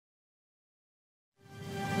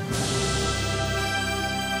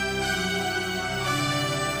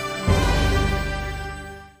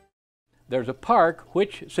there's a park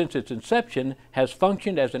which, since its inception, has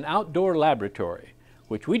functioned as an outdoor laboratory,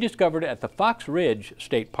 which we discovered at the Fox Ridge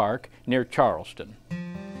State Park near Charleston.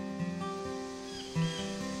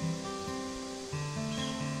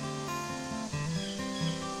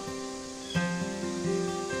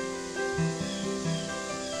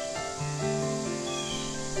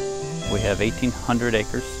 We have 1,800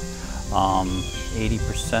 acres.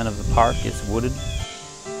 80% of the park is wooded.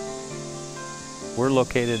 We're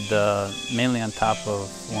located mainly on top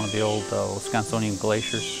of one of the old Wisconsinian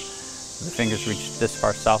glaciers. The fingers reached this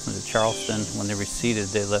far south into Charleston. When they receded,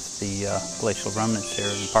 they left the glacial remnants here.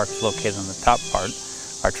 The park is located on the top part.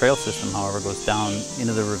 Our trail system, however, goes down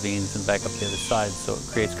into the ravines and back up the other side, so it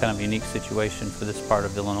creates kind of a unique situation for this part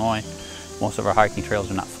of Illinois. Most of our hiking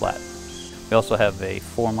trails are not flat. We also have a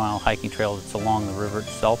 4-mile hiking trail that's along the river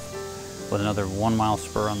itself, with another 1-mile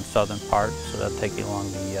spur on the southern part, so that'll take you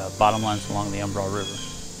along the bottomlands along the Ambraw River.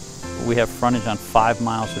 We have frontage on 5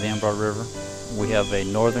 miles of the Ambraw River. We have a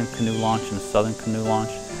northern canoe launch and a southern canoe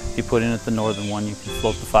launch. If you put in at the northern one, you can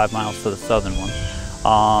float the 5 miles to the southern one.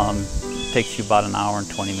 It takes you about an hour and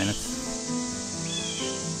 20 minutes.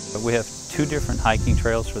 We have 2 different hiking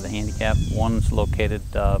trails for the handicap. One's located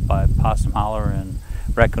by Possum Holler and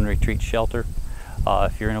Raccoon Retreat Shelter.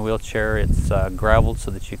 If you're in a wheelchair, it's graveled so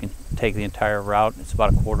that you can take the entire route. It's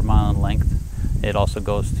about a 1/4 mile in length. It also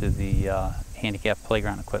goes to the handicap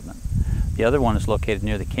playground equipment. The other one is located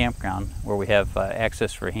near the campground, where we have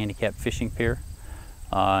access for a handicap fishing pier,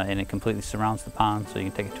 and it completely surrounds the pond, so you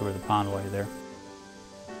can take a tour of the pond while you're there.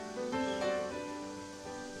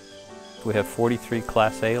 We have 43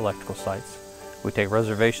 Class A electrical sites. We take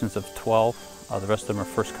reservations of 12. The rest of them are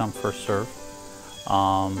first come, first serve.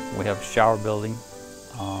 We have a shower building.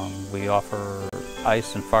 We offer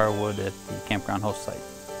ice and firewood at the campground host site.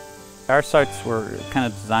 Our sites were kind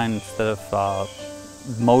of designed, instead of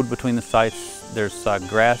mowed between the sites, there's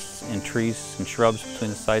grass and trees and shrubs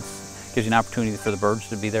between the sites. It gives you an opportunity for the birds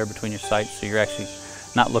to be there between your sites, so you're actually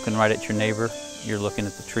not looking right at your neighbor, you're looking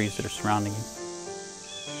at the trees that are surrounding you.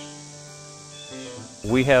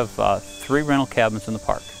 We have 3 rental cabins in the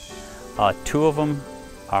park. 2 of them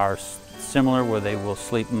are similar, where they will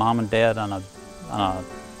sleep mom and dad on a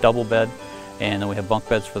double bed, and then we have bunk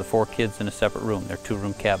beds for the 4 kids in a separate room. They're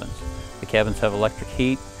 2-room cabins. The cabins have electric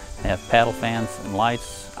heat, they have paddle fans and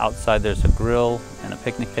lights. Outside there's a grill and a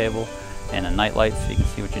picnic table and a night light, so you can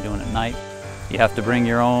see what you're doing at night. You have to bring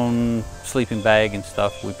your own sleeping bag and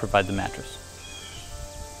stuff. We provide the mattress.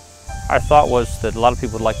 Our thought was that a lot of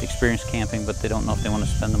people would like to experience camping, but they don't know if they want to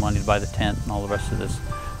spend the money to buy the tent and all the rest of this.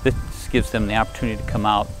 This gives them the opportunity to come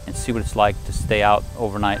out and see what it's like to stay out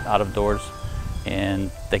overnight, out of doors,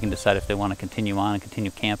 and they can decide if they want to continue on and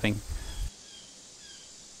continue camping.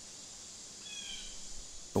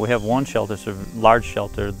 We have one shelter, it's a large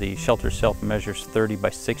shelter. The shelter itself measures 30 by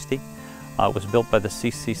 60. It was built by the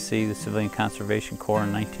CCC, the Civilian Conservation Corps,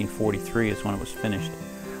 in 1943 is when it was finished.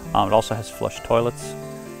 It also has flush toilets.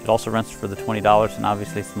 It also rents for the $20, and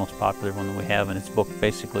obviously it's the most popular one that we have, and it's booked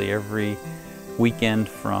basically every weekend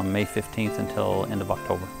from May 15th until end of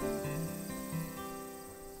October.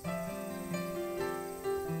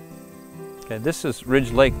 Okay, this is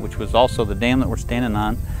Ridge Lake, which was also the dam that we're standing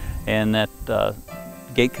on, and that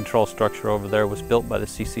gate control structure over there was built by the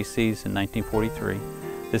CCCs in 1943.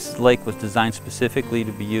 This lake was designed specifically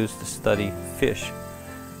to be used to study fish,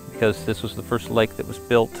 because this was the first lake that was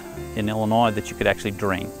built in Illinois that you could actually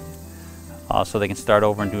drain. So they can start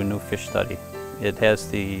over and do a new fish study. It has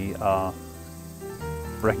the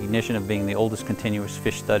recognition of being the oldest continuous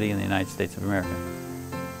fish study in the United States of America.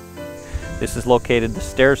 This is located, the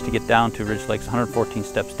stairs to get down to Ridge Lake's 114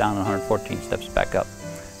 steps down and 114 steps back up.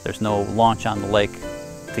 There's no launch on the lake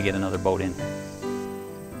to get another boat in.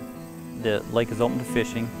 The lake is open to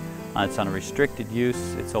fishing. It's on a restricted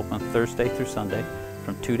use. It's open Thursday through Sunday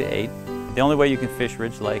from 2 to 8. The only way you can fish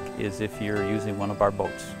Ridge Lake is if you're using one of our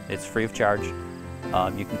boats. It's free of charge.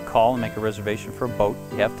 You can call and make a reservation for a boat.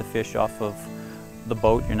 You have to fish off of the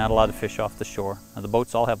boat. You're not allowed to fish off the shore. Now, the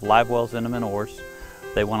boats all have live wells in them and oars.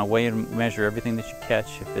 They want to weigh and measure everything that you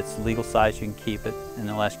catch. If it's legal size, you can keep it, and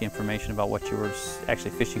they'll ask you information about what you were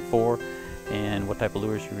actually fishing for and what type of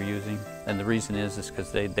lures you were using. And the reason is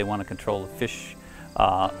because they want to control the fish.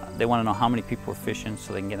 They want to know how many people are fishing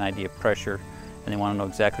so they can get an idea of pressure, and they want to know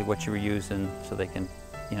exactly what you were using so they can,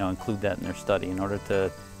 include that in their study. In order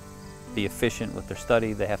to be efficient with their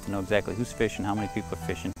study, they have to know exactly who's fishing, how many people are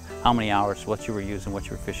fishing, how many hours, what you were using, what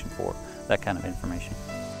you were fishing for, that kind of information.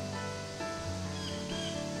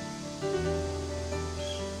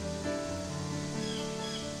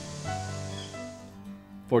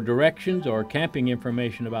 For directions or camping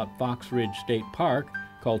information about Fox Ridge State Park,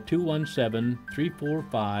 call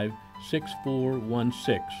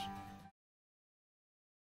 217-345-6416.